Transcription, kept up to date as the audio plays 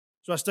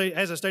So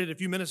as I stated a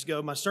few minutes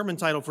ago, my sermon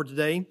title for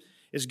today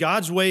is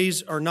God's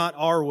Ways Are Not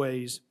Our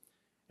Ways.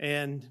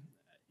 And,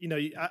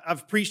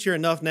 I've preached here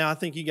enough now. I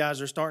think you guys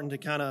are starting to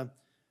kind of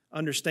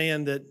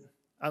understand that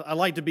I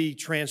like to be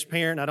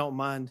transparent. I don't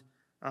mind.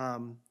 I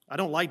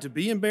don't like to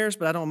be embarrassed,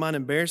 but I don't mind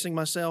embarrassing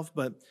myself.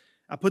 But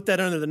I put that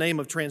under the name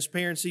of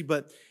transparency.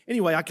 But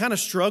anyway, I kind of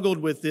struggled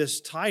with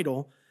this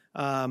title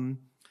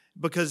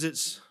because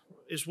it's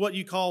what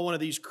you call one of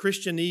these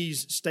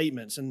Christianese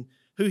statements. And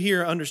who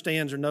here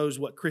understands or knows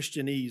what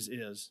Christianese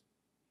is?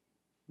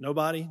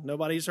 Nobody?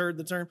 Nobody's heard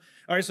the term?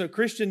 All right, so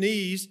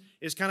Christianese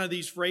is kind of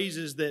these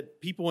phrases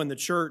that people in the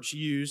church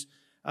use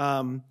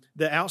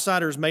that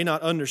outsiders may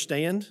not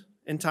understand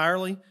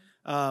entirely.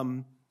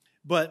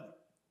 But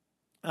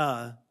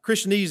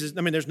Christianese is,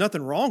 there's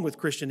nothing wrong with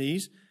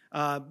Christianese,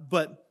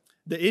 but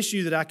the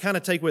issue that I kind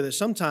of take with it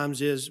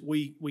sometimes is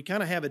we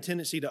kind of have a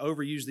tendency to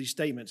overuse these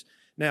statements.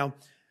 Now,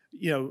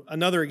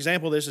 another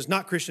example of this is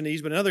not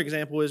Christianese, but another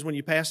example is when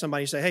you pass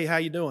somebody and say, "Hey, how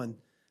you doing?"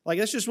 Like,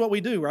 that's just what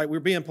we do, right? We're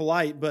being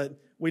polite, but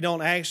we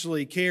don't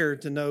actually care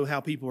to know how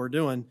people are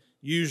doing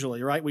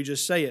usually, right? We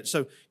just say it.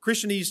 So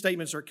Christianese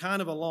statements are kind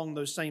of along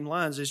those same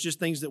lines. It's just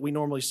things that we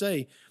normally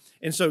say.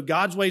 And so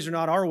God's ways are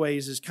not our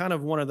ways is kind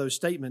of one of those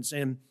statements.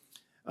 And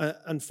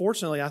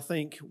unfortunately, I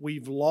think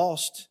we've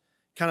lost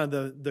kind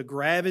of the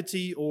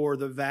gravity or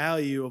the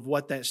value of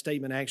what that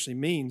statement actually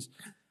means.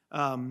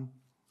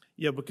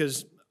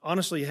 Because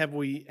honestly, have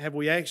we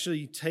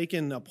actually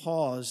taken a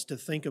pause to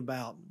think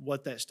about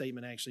what that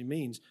statement actually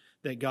means,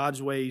 that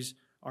God's ways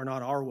are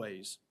not our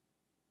ways?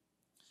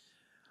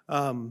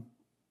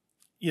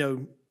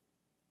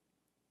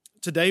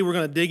 Today we're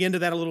going to dig into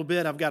that a little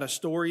bit. I've got a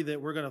story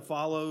that we're going to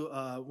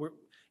follow.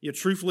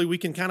 Truthfully, we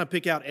can kind of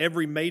pick out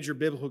every major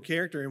biblical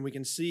character and we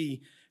can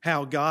see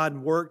how God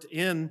worked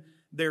in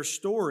their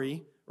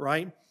story,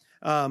 right?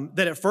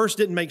 That at first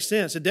didn't make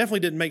sense. It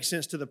definitely didn't make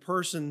sense to the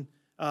person,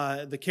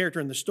 the character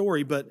in the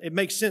story, but it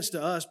makes sense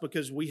to us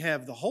because we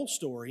have the whole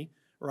story,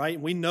 right?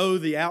 We know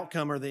the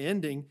outcome or the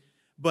ending.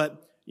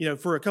 But,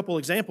 for a couple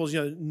examples,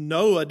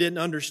 Noah didn't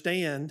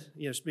understand,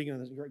 speaking of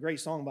this great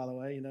song, by the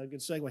way, good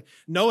segue.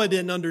 Noah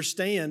didn't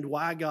understand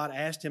why God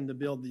asked him to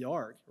build the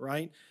ark,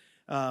 right?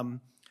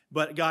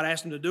 But God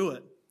asked him to do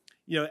it.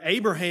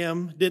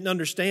 Abraham didn't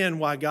understand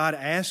why God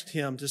asked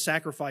him to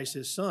sacrifice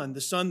his son,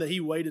 the son that he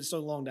waited so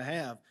long to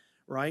have,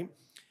 right?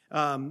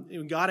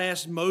 God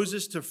asked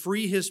Moses to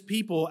free his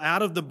people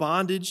out of the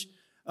bondage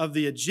of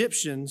the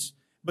Egyptians,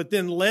 but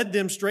then led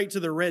them straight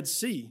to the Red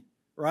Sea,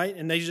 right?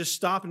 And they just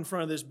stop in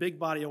front of this big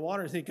body of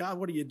water and think, "God,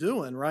 what are you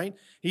doing?" Right?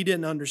 He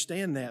didn't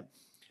understand that.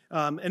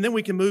 And then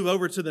we can move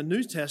over to the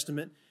New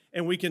Testament,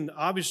 and we can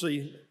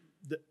obviously,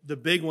 the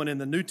big one in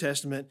the New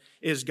Testament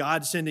is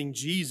God sending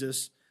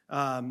Jesus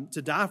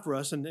to die for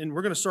us. And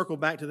we're going to circle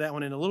back to that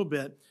one in a little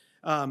bit.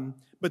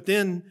 But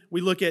then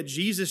we look at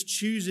Jesus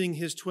choosing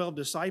his 12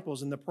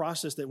 disciples and the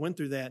process that went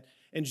through that.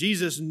 And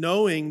Jesus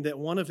knowing that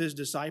one of his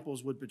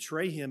disciples would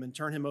betray him and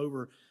turn him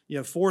over,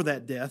 for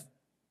that death,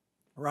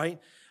 right?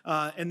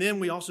 And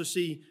then we also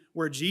see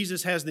where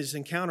Jesus has this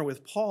encounter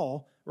with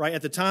Paul, right?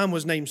 At the time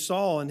was named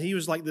Saul, and he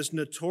was like this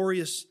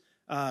notorious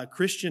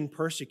Christian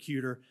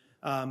persecutor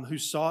who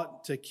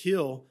sought to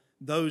kill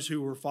those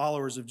who were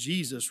followers of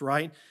Jesus,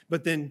 right?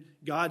 But then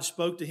God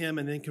spoke to him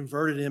and then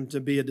converted him to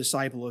be a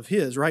disciple of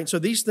his, right? So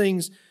these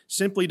things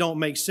simply don't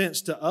make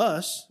sense to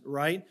us,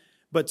 right?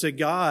 But to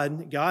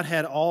God, God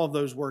had all of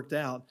those worked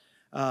out.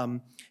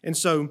 And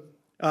so,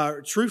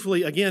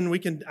 truthfully, again,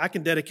 I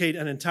can dedicate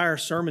an entire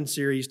sermon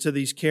series to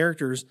these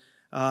characters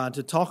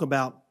to talk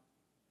about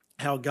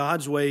how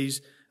God's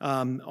ways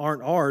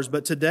aren't ours.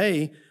 But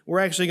today, we're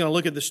actually going to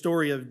look at the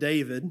story of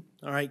David,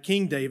 all right,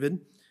 King David.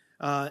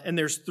 And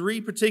there's three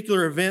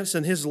particular events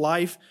in his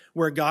life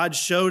where God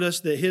showed us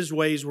that his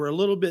ways were a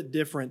little bit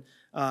different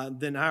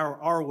than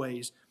our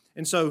ways.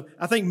 And so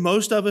I think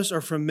most of us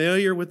are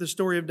familiar with the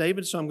story of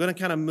David, so I'm going to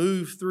kind of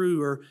move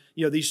through,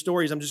 these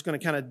stories. I'm just going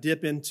to kind of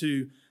dip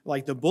into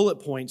like the bullet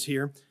points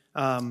here,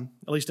 at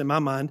least in my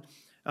mind.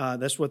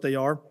 That's what they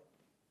are.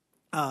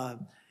 To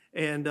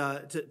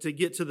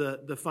get to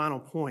the final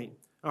point.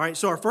 All right,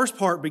 so our first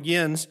part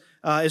begins,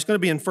 it's going to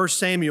be in 1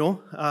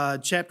 Samuel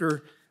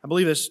I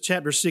believe it's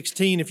chapter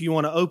 16 if you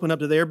want to open up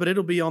to there, but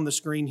it'll be on the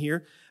screen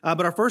here.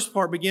 But our first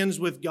part begins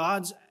with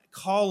God's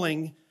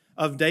calling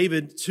of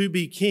David to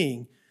be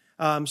king.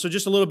 So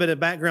just a little bit of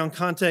background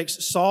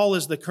context. Saul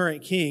is the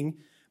current king,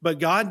 but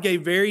God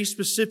gave very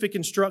specific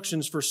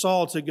instructions for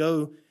Saul to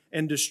go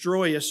and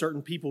destroy a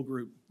certain people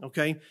group,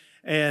 okay?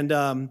 And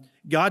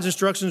God's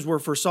instructions were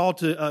for Saul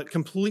to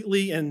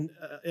completely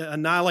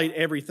annihilate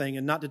everything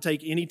and not to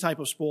take any type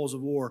of spoils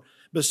of war.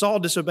 But Saul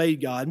disobeyed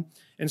God,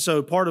 and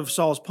so part of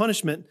Saul's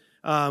punishment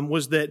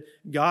was that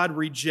God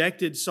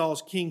rejected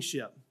Saul's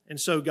kingship. And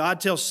so God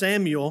tells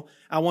Samuel,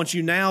 "I want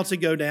you now to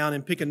go down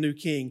and pick a new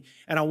king,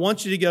 and I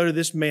want you to go to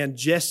this man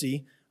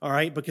Jesse, all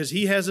right, because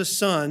he has a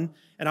son,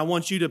 and I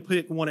want you to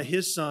pick one of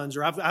his sons,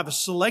 or I've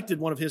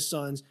selected one of his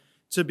sons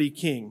to be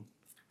king."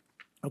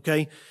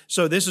 Okay,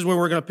 so this is where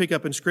we're going to pick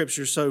up in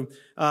Scripture. So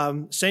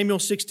Samuel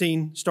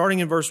 16, starting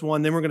in verse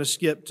 1, then we're going to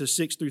skip to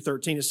 6 through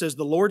 13. It says,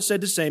 "The Lord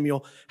said to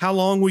Samuel, 'How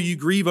long will you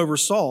grieve over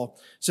Saul,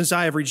 since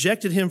I have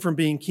rejected him from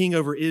being king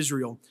over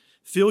Israel?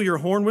 Fill your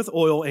horn with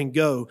oil and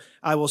go.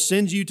 I will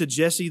send you to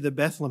Jesse the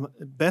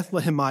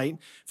Bethlehemite,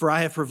 for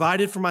I have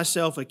provided for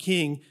myself a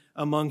king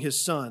among his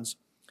sons.'"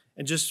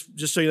 And just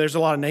so there's a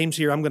lot of names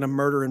here, I'm going to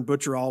murder and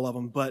butcher all of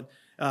them, but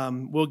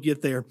we'll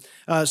get there.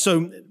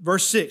 So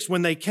verse 6,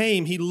 "When they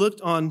came, he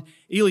looked on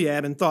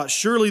Eliab and thought,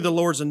 'Surely the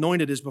Lord's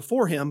anointed is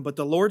before him.' But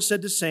the Lord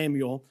said to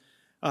Samuel,"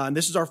 and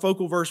this is our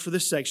focal verse for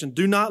this section,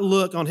 "Do not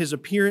look on his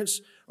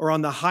appearance or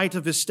on the height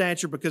of his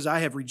stature, because I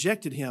have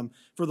rejected him.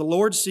 For the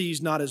Lord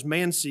sees not as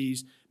man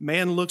sees.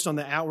 Man looks on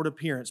the outward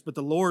appearance, but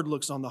the Lord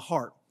looks on the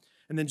heart."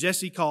 And then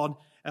Jesse called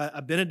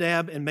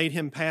Abinadab and made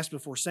him pass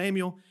before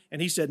Samuel.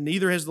 And he said,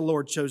 "Neither has the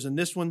Lord chosen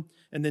this one."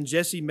 And then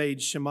Jesse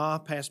made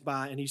Shammah pass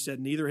by, and he said,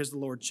 "Neither has the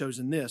Lord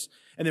chosen this."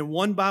 And then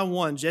one by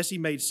one, Jesse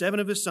made 7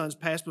 of his sons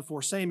pass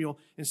before Samuel.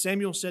 And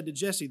Samuel said to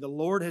Jesse, "The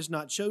Lord has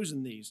not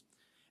chosen these."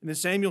 And then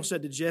Samuel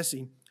said to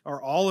Jesse,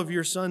 "Are all of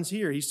your sons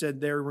here?" He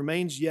said, "There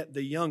remains yet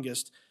the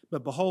youngest,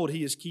 but behold,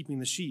 he is keeping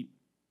the sheep."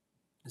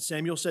 And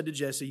Samuel said to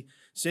Jesse,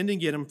 "Send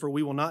and get him, for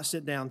we will not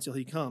sit down till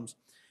he comes."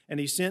 And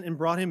he sent and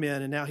brought him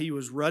in, and now he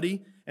was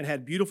ruddy and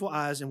had beautiful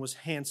eyes and was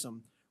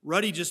handsome.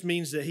 Ruddy just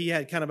means that he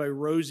had kind of a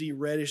rosy,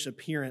 reddish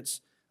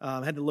appearance.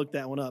 I had to look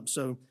that one up.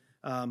 So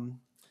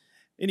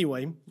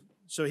anyway,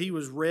 so he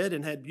was red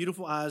and had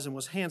beautiful eyes and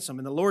was handsome.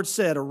 And the Lord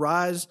said,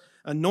 "Arise,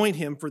 anoint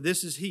him, for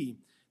this is he."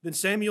 Then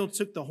Samuel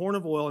took the horn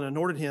of oil and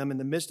anointed him in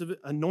the midst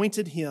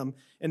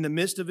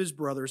of his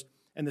brothers.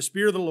 And the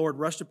Spirit of the Lord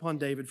rushed upon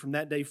David from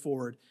that day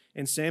forward.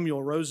 And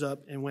Samuel rose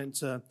up and went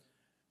to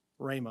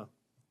Ramah.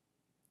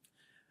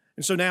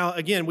 And so now,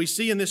 again, we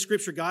see in this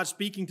scripture God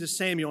speaking to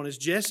Samuel, and as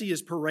Jesse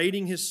is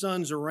parading his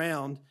sons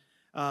around,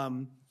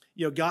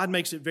 God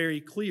makes it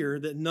very clear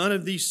that none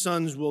of these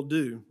sons will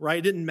do, right?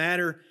 It didn't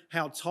matter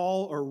how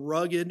tall or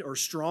rugged or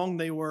strong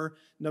they were,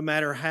 no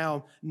matter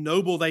how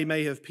noble they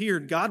may have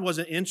appeared. God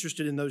wasn't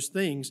interested in those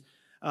things.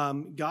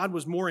 God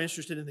was more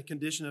interested in the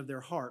condition of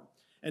their heart.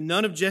 And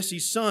none of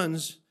Jesse's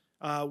sons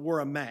were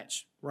a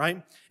match,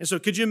 right? And so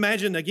could you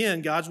imagine,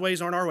 again, God's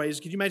ways aren't our ways.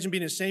 Could you imagine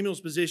being in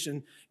Samuel's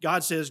position?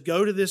 God says,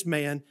 "Go to this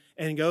man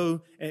and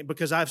go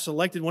because I've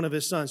selected one of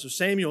his sons." So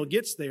Samuel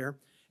gets there,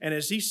 and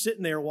as he's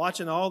sitting there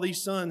watching all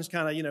these sons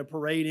kind of,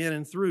 parade in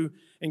and through,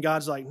 and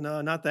God's like,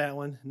 "No, not that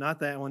one, not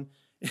that one."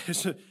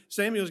 So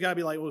Samuel's got to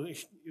be like, "Well,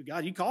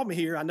 God, you called me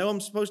here. I know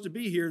I'm supposed to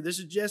be here. This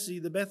is Jesse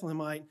the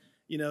Bethlehemite.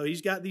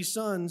 He's got these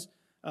sons."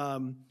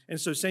 And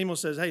so Samuel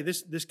says, "Hey,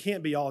 this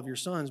can't be all of your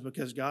sons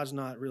because God's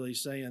not really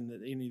saying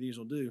that any of these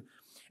will do."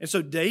 And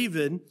so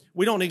David,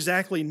 we don't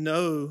exactly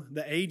know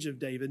the age of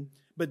David,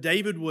 but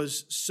David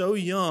was so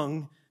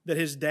young that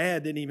his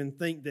dad didn't even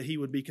think that he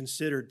would be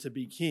considered to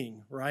be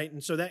king, right?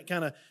 And so that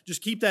kind of,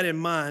 just keep that in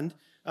mind.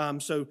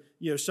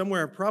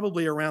 Somewhere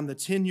probably around the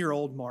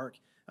 10-year-old mark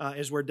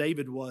is where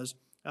David was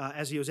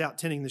as he was out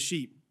tending the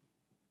sheep.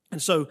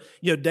 And so,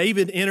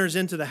 David enters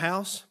into the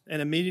house,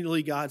 and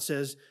immediately God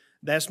says,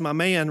 "That's my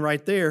man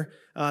right there.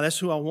 That's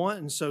who I want."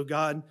 And so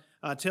God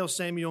tells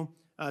Samuel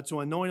to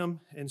anoint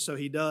him, and so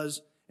he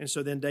does. And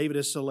so then David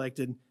is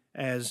selected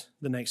as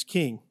the next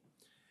king.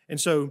 And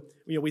so,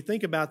 we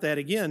think about that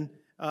again.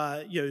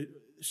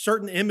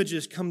 Certain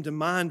images come to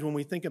mind when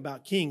we think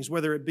about kings,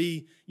 whether it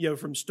be,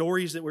 from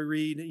stories that we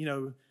read,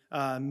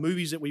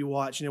 movies that we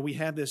watch. We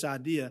have this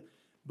idea.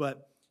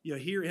 But,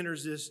 here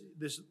enters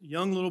this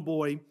young little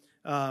boy,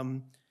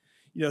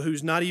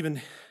 who's not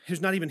even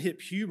hit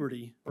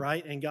puberty,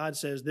 right? And God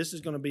says, "This is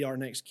going to be our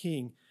next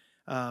king."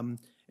 And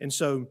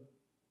so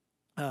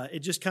it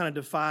just kind of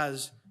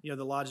defies,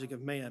 the logic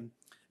of man.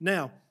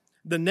 Now,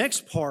 the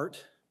next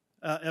part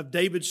of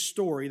David's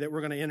story that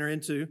we're going to enter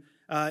into,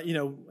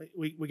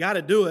 we got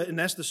to do it, and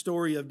that's the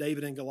story of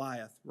David and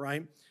Goliath,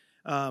 right?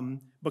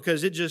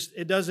 Because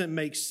it doesn't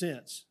make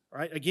sense,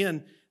 right?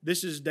 Again,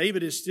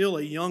 David is still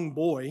a young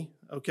boy,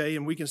 okay,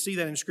 and we can see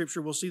that in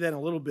Scripture. We'll see that in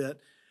a little bit.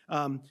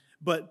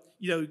 But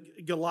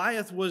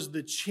Goliath was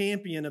the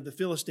champion of the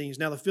Philistines.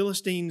 Now, the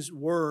Philistines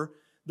were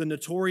the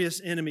notorious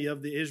enemy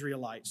of the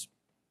Israelites.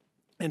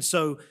 And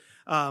so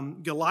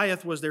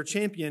Goliath was their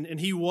champion, and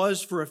he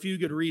was for a few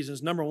good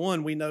reasons. Number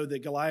one, we know that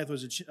Goliath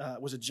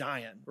was a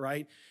giant,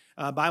 right?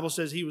 Bible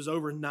says he was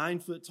over 9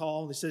 foot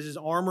tall. It says his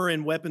armor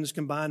and weapons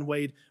combined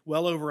weighed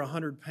well over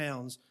 100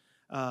 pounds.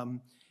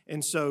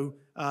 And so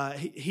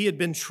he had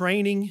been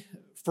training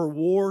for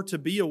war to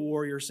be a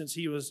warrior since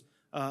he was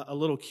a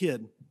little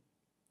kid.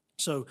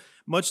 So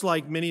much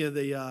like many of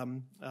the,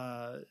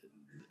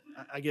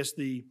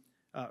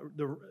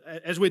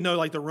 as we know,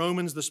 like the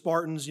Romans, the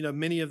Spartans,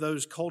 many of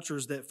those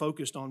cultures that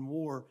focused on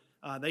war,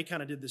 they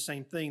kind of did the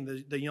same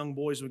thing. The young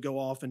boys would go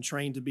off and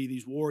train to be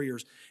these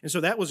warriors. And so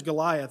that was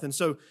Goliath. And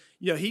so,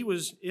 he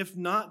was, if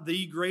not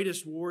the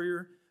greatest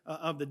warrior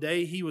of the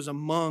day, he was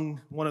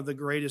among one of the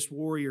greatest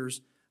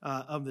warriors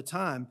of the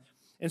time.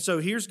 And so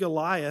here's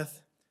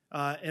Goliath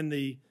and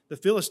the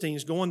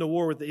Philistines going to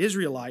war with the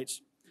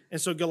Israelites. And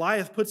so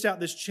Goliath puts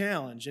out this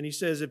challenge, and he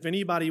says, if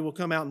anybody will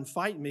come out and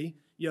fight me,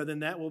 then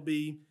that will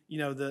be,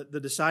 the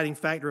deciding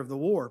factor of the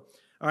war.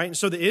 All right, and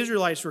so the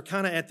Israelites were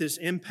kind of at this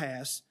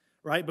impasse,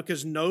 right,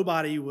 because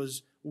nobody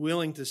was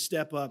willing to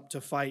step up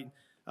to fight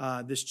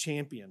this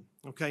champion,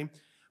 okay?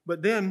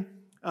 But then,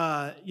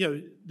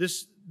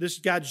 this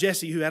guy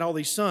Jesse, who had all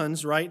these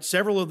sons, right,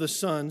 several of the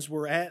sons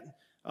were at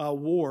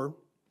war.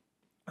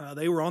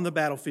 They were on the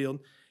battlefield,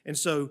 and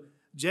so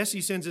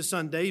Jesse sends his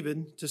son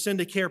David to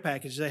send a care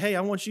package. Say, hey,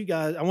 I want you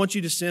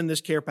to send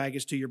this care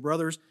package to your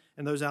brothers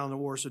and those out in the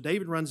war. So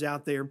David runs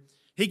out there.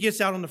 He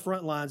gets out on the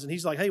front lines, and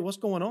he's like, hey, what's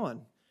going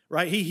on?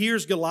 Right? He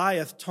hears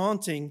Goliath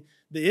taunting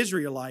the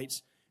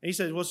Israelites, and he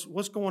says,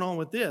 what's going on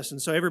with this?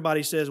 And so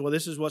everybody says, well,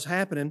 this is what's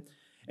happening.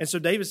 And so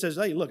David says,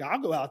 hey, look, I'll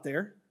go out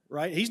there,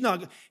 right? He's not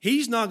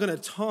going to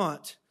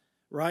taunt,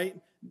 right,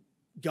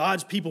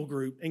 God's people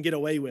group and get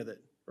away with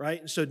it,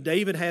 right? So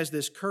David has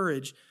this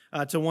courage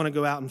to want to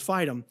go out and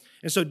fight him.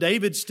 And so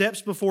David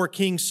steps before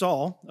King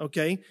Saul,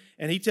 okay,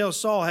 and he tells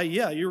Saul, hey,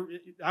 yeah,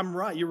 I'm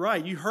right, you're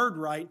right, you heard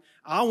right.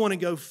 I want to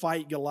go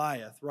fight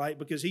Goliath, right,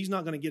 because he's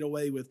not going to get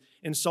away with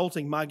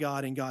insulting my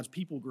God and God's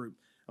people group,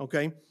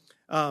 okay?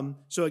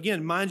 So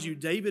again, mind you,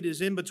 David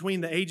is in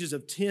between the ages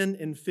of 10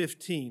 and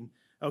 15,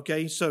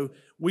 okay? So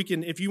we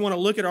can, if you want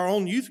to look at our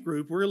own youth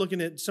group, we're looking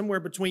at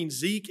somewhere between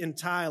Zeke and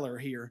Tyler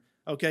here,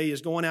 okay,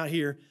 is going out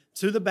here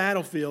to the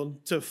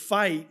battlefield to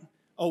fight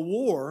a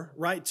war,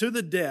 right, to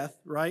the death,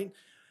 right,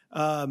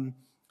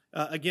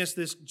 against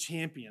this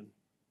champion.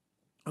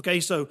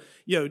 Okay, so,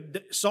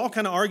 Saul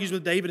kind of argues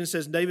with David and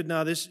says, David,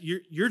 no,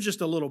 you're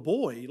just a little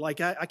boy. Like,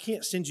 I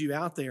can't send you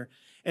out there.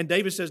 And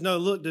David says, no,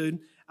 look, dude,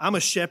 I'm a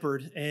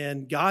shepherd,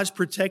 and God's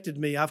protected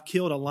me. I've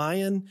killed a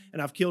lion,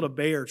 and I've killed a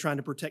bear trying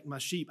to protect my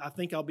sheep. I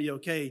think I'll be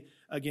okay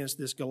against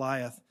this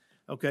Goliath.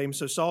 Okay, and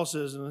so Saul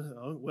says,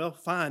 oh, well,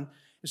 fine.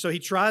 And so he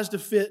tries to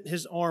fit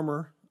his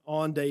armor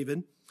on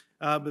David.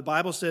 The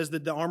Bible says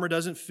that the armor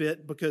doesn't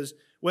fit because,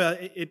 well,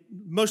 it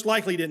most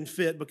likely didn't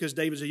fit because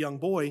David's a young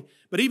boy.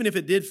 But even if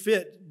it did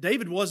fit,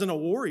 David wasn't a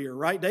warrior,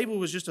 right? David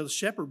was just a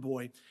shepherd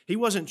boy. He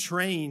wasn't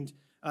trained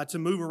to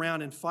move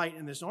around and fight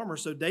in this armor.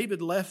 So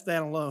David left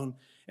that alone.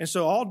 And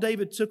so all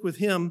David took with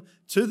him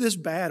to this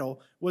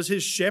battle was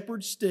his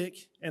shepherd stick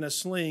and a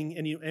sling.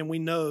 And we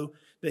know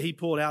that he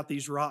pulled out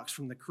these rocks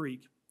from the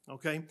creek,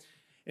 okay?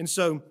 And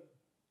so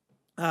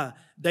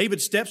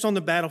David steps on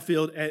the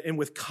battlefield and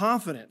with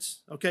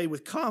confidence,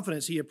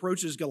 he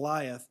approaches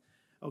Goliath,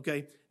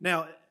 okay?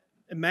 Now,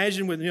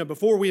 imagine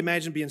before we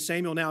imagine being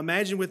Samuel, now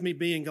imagine with me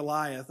being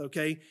Goliath,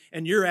 okay?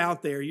 And you're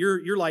out there,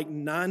 you're like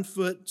 9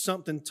 foot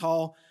something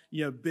tall,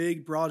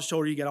 big, broad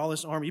shoulder, you got all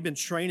this armor, you've been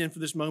training for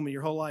this moment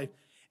your whole life.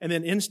 And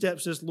then in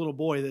steps this little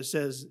boy that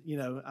says,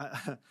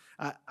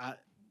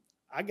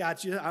 I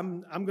got you,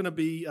 I'm going to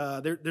be,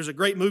 there's a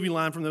great movie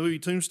line from the movie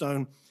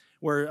Tombstone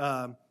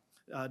where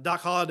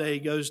Doc Holliday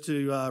goes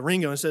to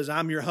Ringo and says,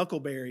 I'm your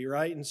huckleberry,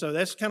 right? And so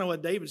that's kind of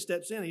what David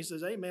steps in. He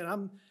says, hey,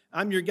 man,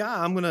 I'm your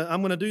guy. I'm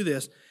gonna do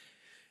this.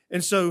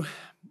 And so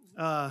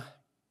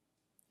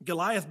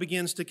Goliath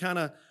begins to kind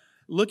of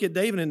look at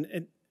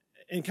David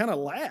and kind of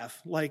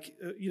laugh, like,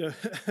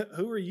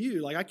 who are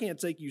you? Like, I can't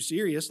take you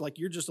serious. Like,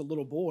 you're just a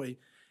little boy.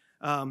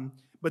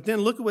 But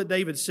then look at what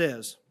David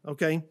says,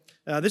 okay?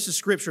 This is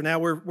scripture. Now,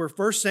 we're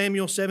 1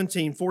 Samuel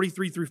 17,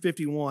 43 through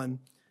 51,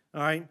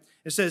 all right?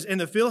 It says, and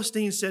the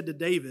Philistines said to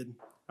David,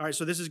 all right,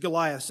 so this is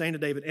Goliath saying to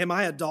David, am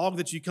I a dog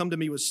that you come to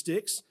me with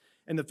sticks?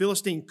 And the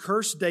Philistine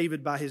cursed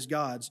David by his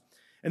gods.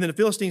 And then the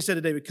Philistine said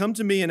to David, come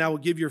to me and I will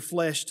give your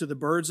flesh to the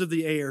birds of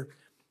the air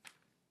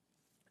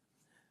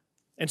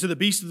and to the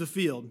beasts of the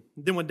field.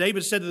 Then when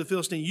David said to the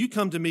Philistine, you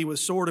come to me with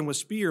sword and with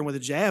spear and with a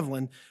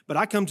javelin, but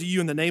I come to you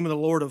in the name of the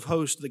Lord of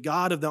hosts, the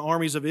God of the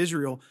armies of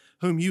Israel,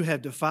 whom you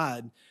have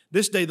defied.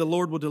 This day the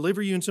Lord will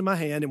deliver you into my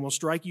hand and will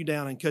strike you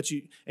down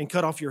and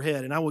cut off your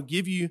head. And I will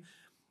give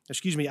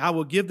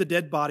the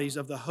dead bodies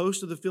of the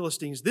host of the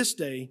Philistines this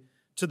day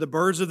to the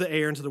birds of the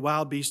air and to the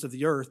wild beasts of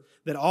the earth,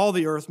 that all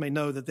the earth may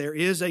know that there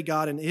is a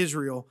God in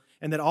Israel,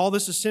 and that all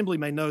this assembly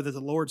may know that the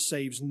Lord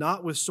saves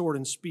not with sword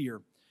and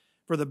spear.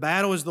 For the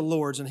battle is the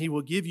Lord's, and he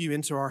will give you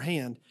into our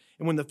hand.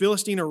 And when the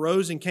Philistine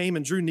arose and came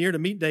and drew near to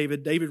meet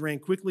David, David ran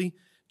quickly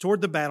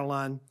toward the battle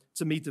line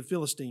to meet the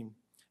Philistine.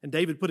 And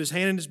David put his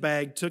hand in his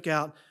bag, took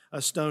out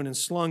a stone and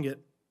slung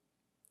it,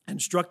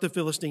 and struck the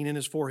Philistine in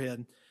his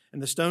forehead.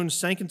 And the stone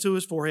sank into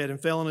his forehead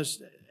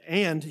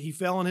and he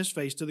fell on his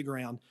face to the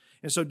ground.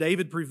 And so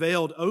David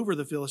prevailed over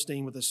the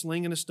Philistine with a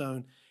sling and a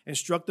stone, and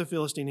struck the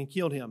Philistine and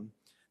killed him.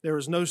 There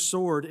was no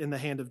sword in the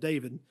hand of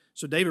David.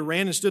 So David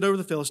ran and stood over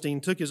the Philistine,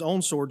 took his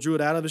own sword, drew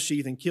it out of his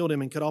sheath, and killed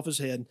him and cut off his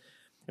head.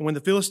 And when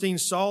the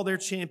Philistines saw their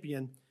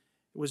champion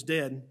was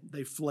dead,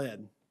 they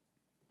fled.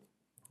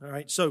 All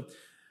right, so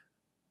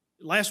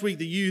last week,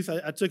 the youth,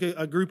 I took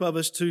a group of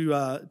us to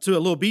a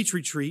little beach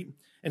retreat.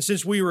 And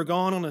since we were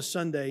gone on a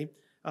Sunday,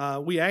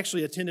 we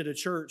actually attended a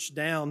church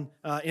down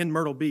in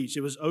Myrtle Beach.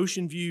 It was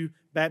Ocean View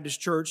Baptist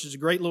Church. It's a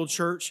great little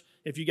church.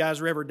 If you guys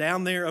are ever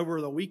down there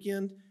over the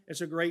weekend,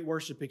 it's a great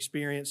worship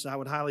experience. I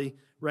would highly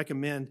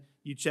recommend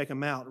you check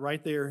them out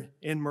right there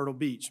in Myrtle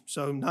Beach.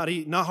 So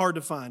not hard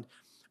to find.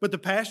 But the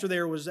pastor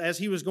there was, as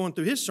he was going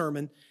through his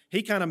sermon,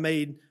 he kind of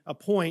made a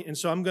point, and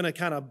so I'm going to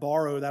kind of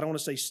borrow that. I don't want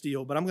to say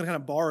steal, but I'm going to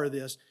kind of borrow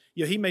this.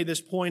 He made this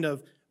point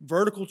of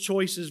vertical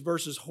choices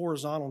versus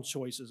horizontal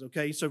choices,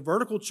 okay? So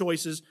vertical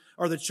choices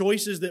are the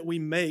choices that we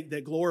make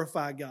that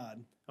glorify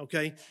God,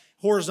 okay?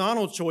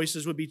 Horizontal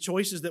choices would be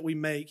choices that we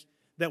make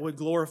that would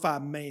glorify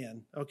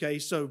man, okay?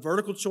 So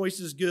vertical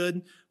choices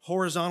good,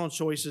 horizontal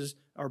choices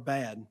are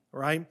bad,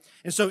 right?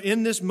 And so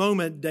in this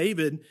moment,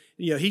 David,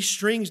 he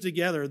strings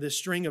together this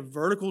string of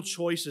vertical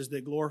choices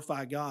that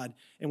glorify God.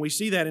 And we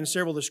see that in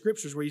several of the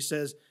scriptures where he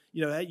says,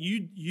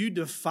 you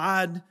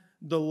defied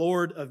the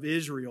Lord of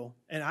Israel,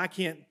 and I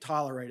can't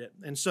tolerate it.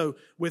 And so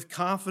with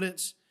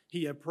confidence,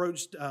 he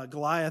approached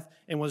Goliath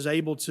and was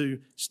able to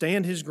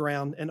stand his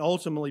ground and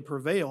ultimately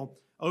prevail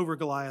over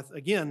Goliath.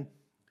 Again,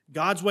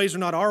 God's ways are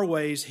not our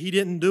ways. He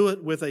didn't do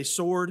it with a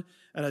sword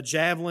and a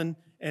javelin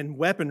and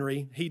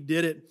weaponry. He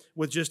did it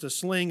with just a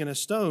sling and a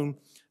stone,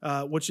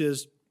 which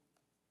is,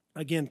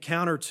 again,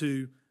 counter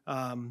to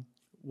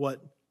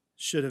what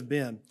should have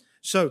been.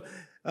 So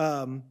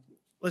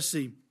let's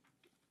see.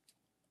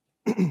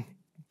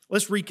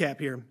 Let's recap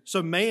here.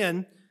 So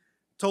man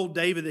told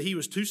David that he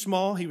was too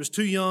small, he was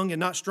too young, and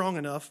not strong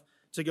enough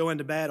to go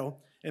into battle.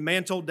 And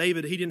man told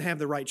David he didn't have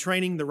the right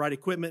training, the right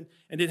equipment,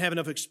 and didn't have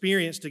enough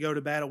experience to go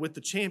to battle with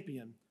the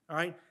champion. All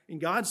right?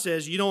 And God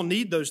says, you don't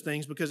need those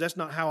things because that's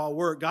not how I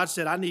work. God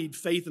said, I need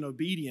faith and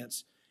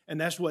obedience. And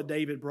that's what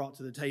David brought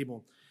to the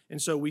table.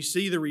 And so we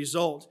see the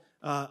result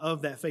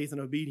of that faith and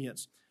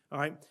obedience. All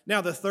right? Now,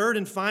 the third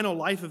and final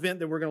life event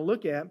that we're going to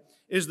look at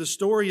is the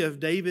story of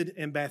David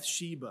and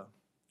Bathsheba.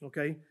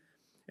 Okay?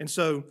 And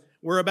so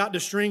we're about to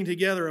string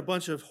together a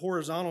bunch of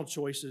horizontal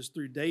choices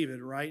through David,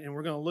 right? And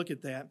we're going to look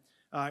at that.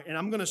 And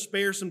I'm going to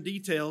spare some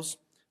details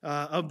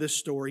of this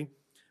story.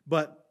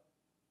 But,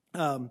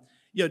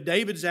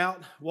 David's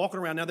out walking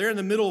around. Now, they're in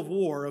the middle of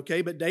war,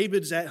 okay? But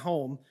David's at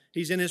home.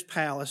 He's in his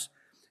palace.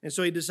 And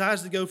so he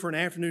decides to go for an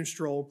afternoon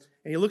stroll.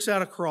 And he looks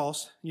out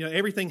across.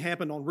 Everything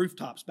happened on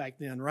rooftops back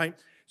then, right?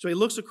 So he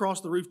looks across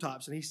the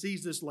rooftops and he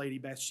sees this lady,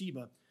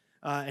 Bathsheba.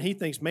 And he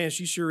thinks, man,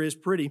 she sure is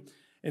pretty.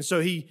 And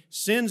so he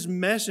sends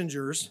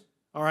messengers,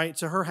 all right,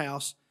 to her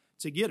house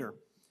to get her.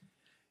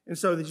 And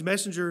so these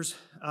messengers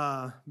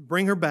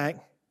bring her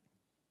back,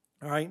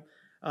 all right.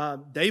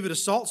 David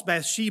assaults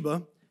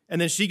Bathsheba, and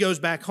then she goes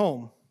back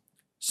home.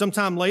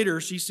 Sometime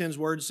later, she sends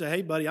word to say,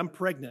 hey, buddy, I'm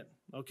pregnant,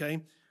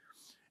 okay.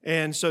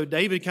 And so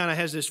David kind of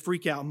has this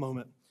freak out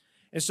moment.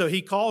 And so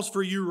he calls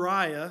for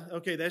Uriah,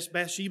 okay, that's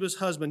Bathsheba's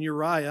husband,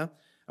 Uriah,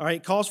 all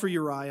right, calls for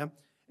Uriah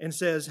and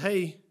says,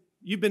 hey,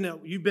 You've been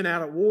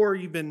out at war.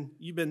 You've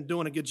been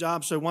doing a good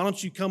job. So why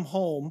don't you come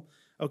home?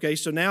 Okay.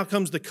 So now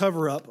comes the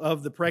cover up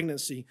of the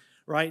pregnancy,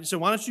 right? So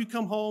why don't you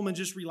come home and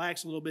just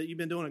relax a little bit? You've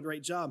been doing a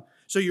great job.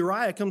 So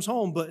Uriah comes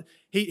home, but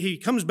he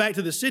comes back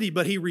to the city,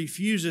 but he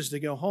refuses to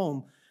go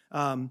home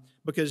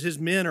because his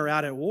men are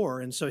out at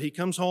war. And so he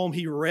comes home.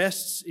 He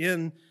rests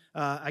in,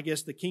 I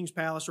guess, the king's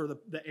palace or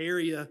the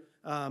area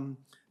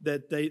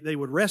that they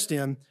would rest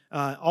in,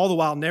 all the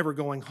while never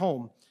going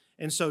home.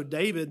 And so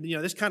David,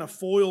 this kind of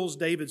foils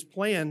David's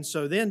plan.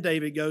 So then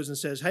David goes and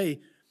says, hey,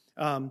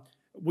 I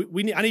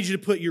need you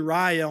to put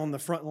Uriah on the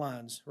front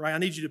lines, right? I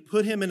need you to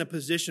put him in a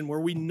position where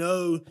we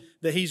know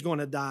that he's going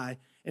to die.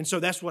 And so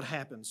that's what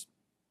happens,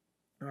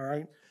 all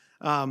right?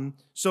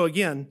 So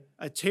again,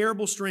 a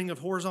terrible string of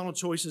horizontal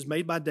choices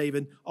made by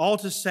David, all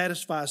to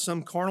satisfy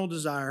some carnal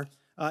desire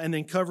and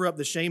then cover up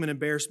the shame and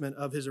embarrassment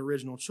of his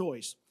original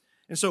choice.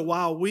 And so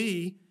while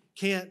we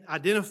can't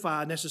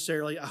identify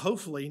necessarily,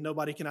 hopefully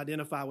nobody can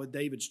identify with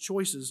David's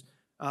choices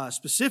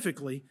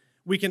specifically,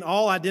 we can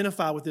all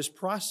identify with this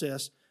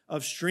process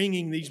of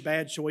stringing these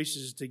bad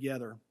choices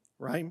together,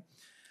 right?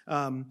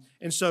 And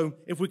so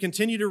if we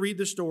continue to read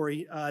the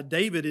story,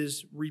 David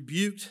is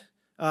rebuked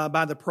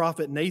by the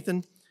prophet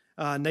Nathan.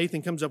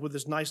 Nathan comes up with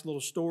this nice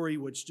little story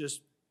which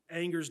just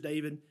angers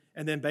David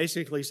and then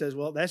basically says,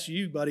 well, that's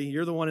you, buddy.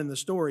 You're the one in the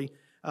story.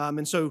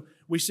 And so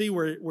we see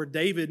where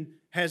David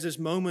has this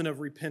moment of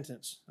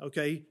repentance,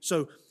 okay?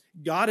 So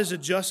God is a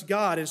just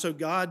God, and so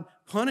God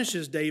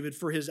punishes David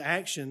for his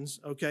actions,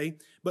 okay?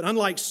 But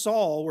unlike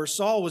Saul, where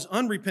Saul was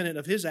unrepentant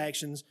of his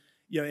actions,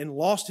 and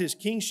lost his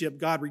kingship,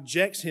 God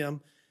rejects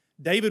him.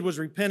 David was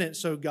repentant,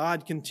 so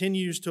God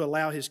continues to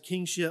allow his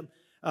kingship,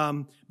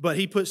 but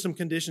he put some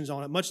conditions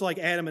on it. Much like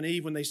Adam and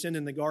Eve when they sinned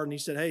in the garden, he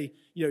said, hey,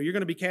 you're going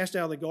to be cast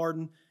out of the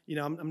garden.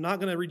 I'm not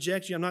going to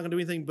reject you. I'm not going to do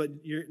anything, but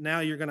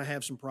now you're going to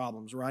have some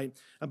problems, right?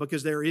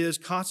 Because there is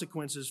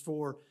consequences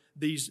for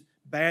these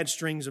bad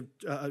string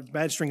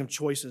of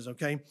choices,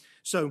 okay?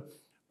 So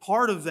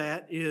part of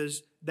that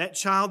is that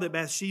child that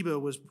Bathsheba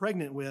was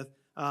pregnant with,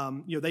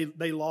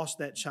 they lost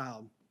that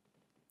child,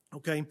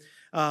 okay?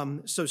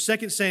 So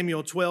 2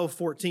 Samuel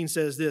 12:14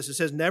 says this. It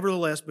says,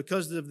 nevertheless,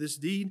 because of this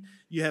deed,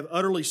 you have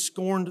utterly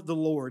scorned the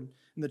Lord.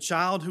 and the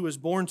child who is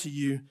born to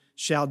you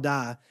shall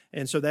die.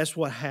 And so that's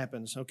what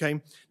happens,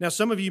 okay? Now,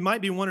 some of you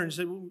might be wondering,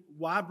 say,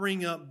 why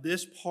bring up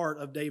this part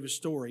of David's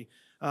story?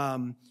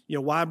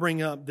 Why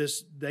bring up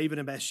this David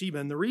and Bathsheba?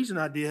 And the reason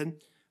I did,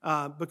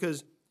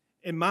 because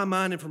in my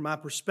mind and from my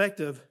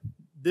perspective,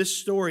 this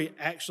story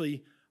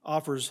actually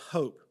offers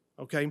hope,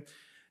 okay?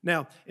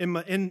 Now, in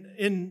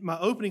my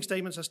opening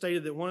statements, I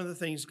stated that one of the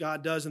things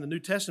God does in the New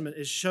Testament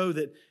is show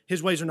that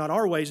His ways are not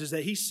our ways, is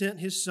that He sent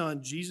His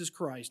Son, Jesus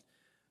Christ,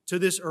 to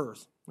this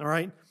earth, all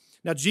right?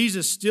 Now,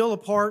 Jesus, still a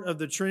part of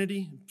the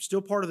Trinity,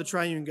 still part of the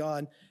triune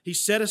God, He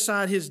set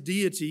aside His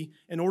deity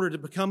in order to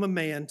become a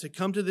man, to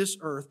come to this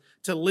earth,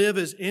 to live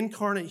as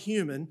incarnate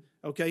human,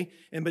 okay?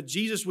 But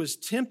Jesus was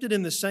tempted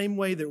in the same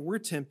way that we're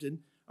tempted,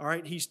 all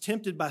right? He's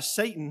tempted by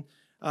Satan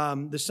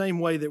the same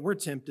way that we're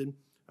tempted,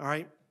 all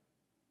right?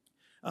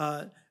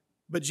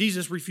 But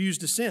Jesus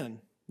refused to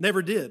sin,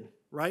 never did,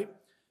 right?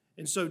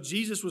 And so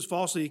Jesus was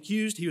falsely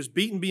accused. He was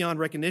beaten beyond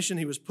recognition.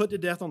 He was put to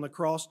death on the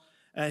cross,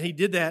 and He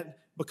did that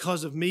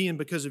because of me and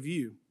because of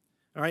you,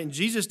 all right? And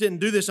Jesus didn't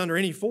do this under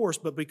any force,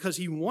 but because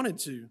He wanted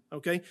to,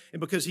 okay? And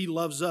because He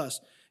loves us.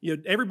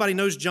 Everybody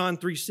knows John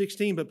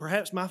 3:16, but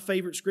perhaps my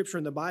favorite scripture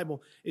in the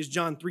Bible is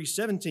John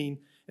 3:17.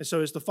 And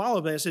so it's the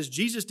follow-up that. It says,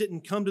 Jesus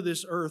didn't come to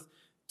this earth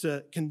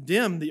to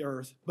condemn the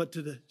earth, but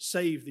to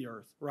save the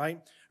earth, right?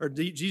 Or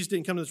Jesus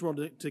didn't come to this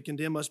world to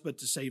condemn us, but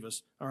to save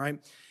us, all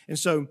right? And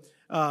so,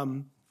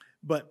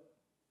 but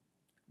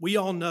we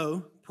all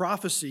know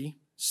prophecy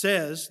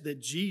says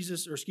that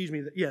Jesus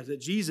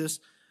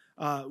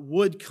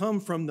would come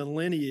from the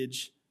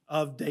lineage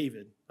of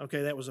David.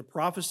 Okay, that was a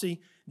prophecy.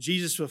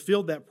 Jesus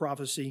fulfilled that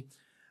prophecy.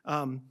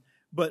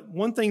 But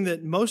one thing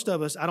that most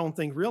of us, I don't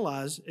think,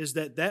 realize is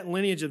that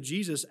lineage of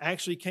Jesus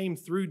actually came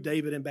through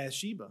David and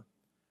Bathsheba.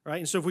 Right?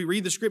 And so if we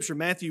read the scripture,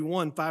 Matthew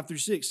 1,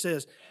 5-6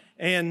 says,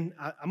 and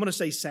I'm going to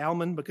say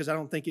Salmon because I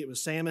don't think it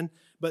was Salmon,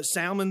 but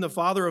Salmon, the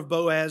father of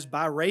Boaz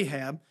by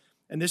Rahab,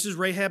 and this is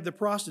Rahab the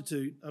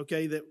prostitute,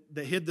 okay,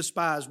 that hid the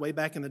spies way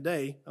back in the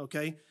day,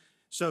 okay?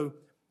 So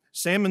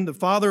Salmon, the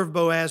father of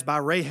Boaz by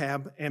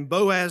Rahab, and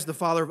Boaz, the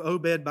father of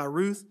Obed by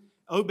Ruth,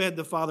 Obed,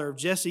 the father of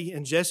Jesse,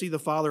 and Jesse, the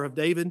father of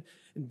David,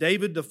 and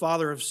David, the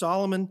father of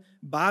Solomon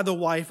by the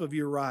wife of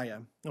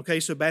Uriah.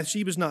 Okay, so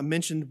Bathsheba's not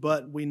mentioned,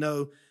 but we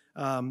know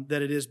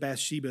that it is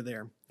Bathsheba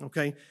there,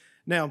 okay?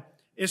 Now,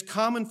 it's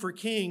common for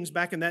kings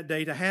back in that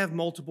day to have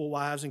multiple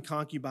wives and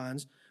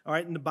concubines, all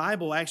right? And the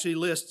Bible actually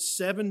lists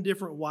 7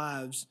 different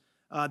wives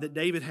that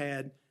David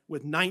had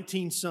with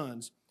 19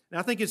 sons. Now,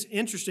 I think it's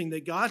interesting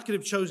that God could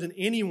have chosen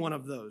any one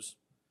of those,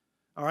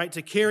 all right,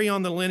 to carry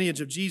on the lineage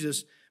of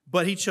Jesus,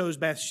 but He chose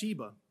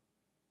Bathsheba,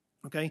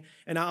 okay?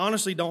 And I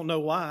honestly don't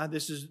know why.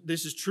 This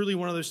is truly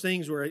one of those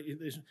things where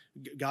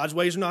God's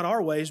ways are not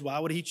our ways. Why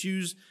would He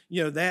choose,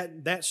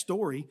 that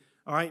story?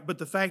 All right, but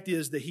the fact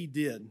is that He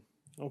did,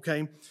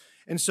 okay?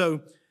 And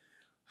so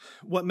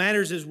what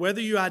matters is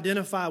whether you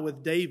identify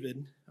with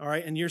David, all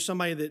right, and you're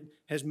somebody that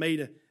has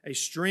made a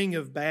string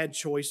of bad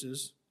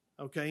choices,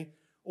 okay,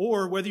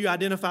 or whether you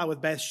identify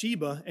with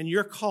Bathsheba and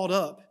you're caught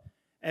up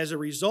as a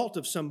result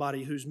of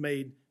somebody who's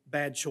made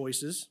bad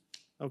choices,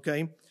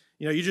 okay?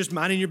 You're just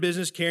minding your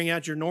business, carrying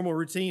out your normal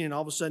routine, and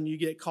all of a sudden you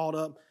get caught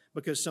up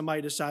because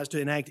somebody decides to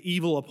enact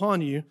evil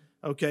upon you,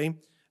 okay?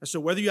 So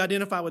whether you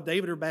identify with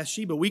David or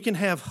Bathsheba, we can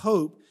have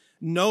hope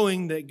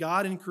knowing that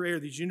God and Creator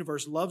of this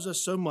universe loves us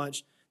so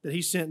much that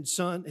He sent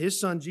His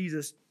Son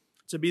Jesus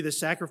to be the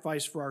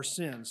sacrifice for our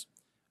sins,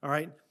 all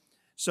right?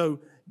 So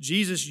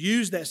Jesus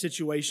used that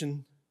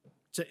situation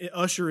to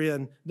usher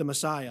in the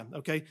Messiah,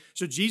 okay?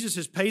 So Jesus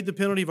has paid the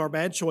penalty of our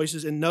bad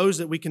choices and knows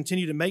that we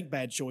continue to make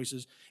bad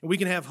choices. And we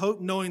can have hope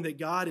knowing that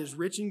God is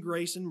rich in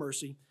grace and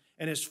mercy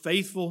and is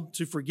faithful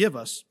to forgive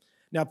us.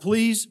 Now,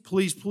 please,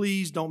 please,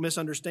 please don't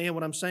misunderstand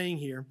what I'm saying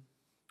here,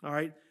 all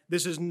right?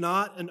 This is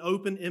not an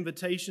open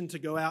invitation to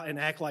go out and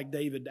act like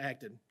David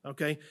acted,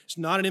 okay? It's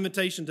not an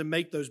invitation to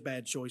make those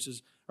bad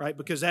choices, right?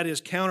 Because that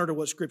is counter to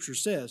what Scripture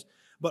says.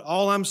 But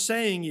all I'm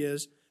saying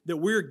is that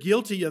we're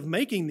guilty of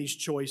making these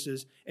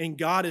choices, and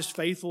God is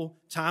faithful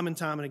time and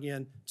time and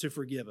again to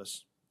forgive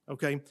us,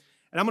 okay? And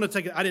I'm going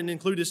to I didn't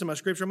include this in my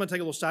scripture. I'm going to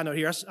take a little side note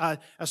here. I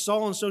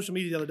saw on social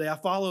media the other day, I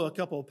follow a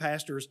couple of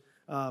pastors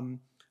on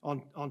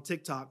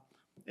TikTok,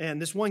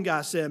 and this one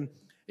guy said,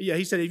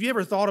 he said, have you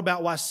ever thought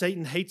about why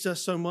Satan hates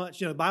us so much?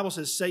 The Bible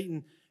says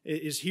Satan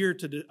is here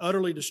to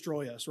utterly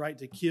destroy us, right?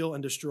 To kill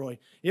and destroy.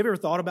 You ever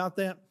thought about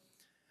that?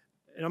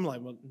 And I'm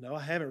like, well, no,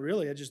 I haven't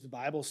really. The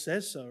Bible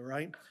says so,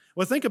 right?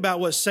 Well, think about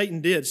what Satan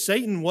did.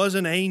 Satan was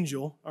an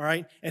angel, all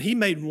right? And he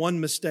made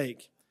one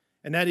mistake,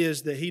 and that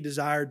is that he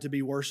desired to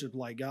be worshiped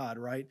like God,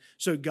 right?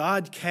 So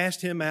God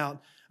cast him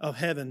out of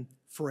heaven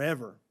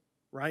forever,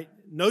 right?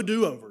 No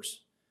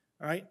do-overs,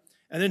 all right?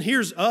 And then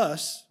here's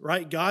us,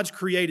 right? God's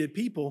created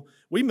people.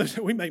 We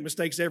make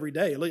mistakes every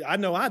day. I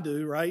know I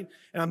do, right?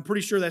 And I'm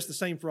pretty sure that's the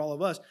same for all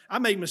of us. I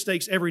make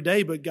mistakes every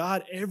day, but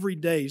God every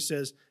day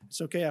says, it's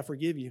okay, I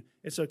forgive you.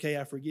 It's okay,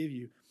 I forgive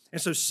you. And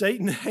so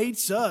Satan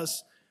hates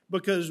us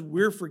because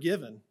we're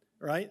forgiven,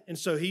 right? And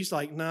so he's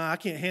like, nah, I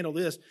can't handle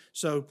this.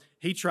 So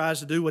he tries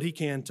to do what he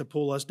can to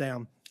pull us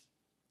down.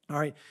 All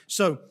right.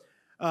 So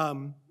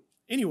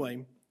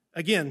anyway,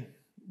 again,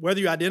 whether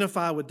you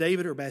identify with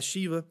David or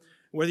Bathsheba,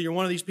 whether you're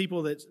one of these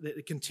people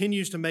that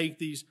continues to make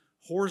these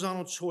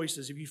horizontal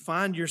choices, if you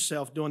find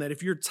yourself doing that,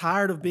 if you're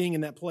tired of being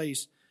in that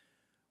place,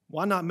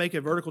 why not make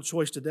a vertical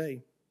choice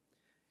today?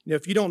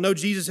 If you don't know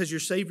Jesus as your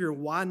Savior,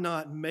 why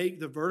not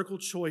make the vertical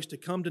choice to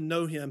come to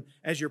know Him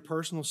as your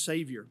personal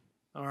Savior?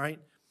 All right?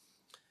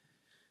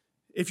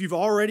 If you've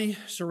already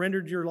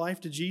surrendered your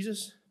life to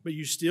Jesus, but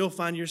you still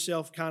find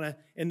yourself kind of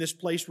in this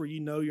place where you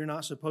know you're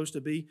not supposed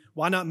to be,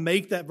 why not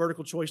make that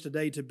vertical choice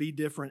today to be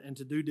different and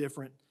to do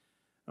different?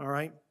 All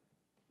right?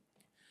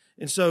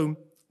 And so,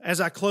 as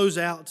I close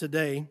out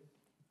today,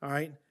 all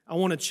right, I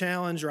want to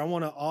challenge, or I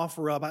want to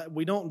offer up.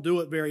 We don't do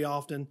it very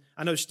often.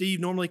 I know Steve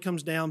normally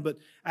comes down, but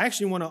I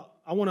actually want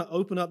to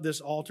open up this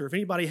altar. If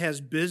anybody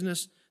has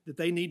business that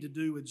they need to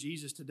do with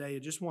Jesus today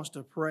and just wants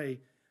to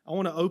pray, I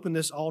want to open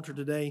this altar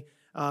today.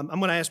 I'm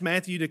going to ask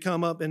Matthew to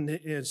come up and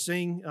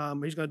sing.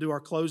 He's going to do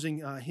our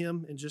closing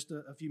hymn in just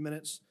a few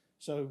minutes.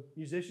 So,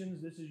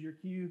 musicians, this is your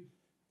cue.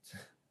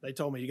 They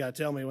told me you got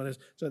to tell me when it's.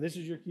 So this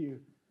is your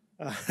cue.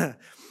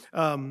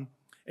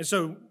 And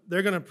so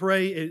they're going to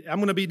pray. I'm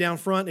going to be down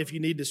front if you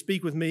need to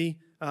speak with me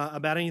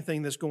about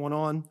anything that's going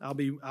on. I'll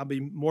be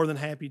more than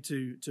happy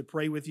to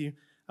pray with you.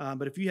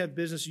 But if you have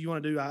business you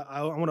want to do,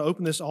 I want to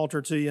open this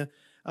altar to you.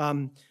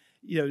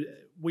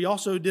 We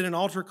also did an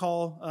altar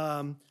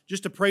call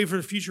just to pray for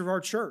the future of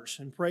our church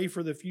and pray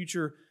for the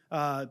future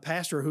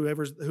pastor,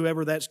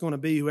 whoever that's going to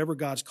be, whoever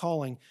God's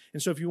calling.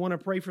 And so if you want to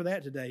pray for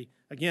that today,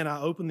 again,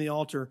 I open the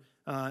altar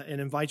and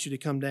invite you to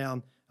come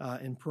down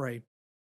and pray.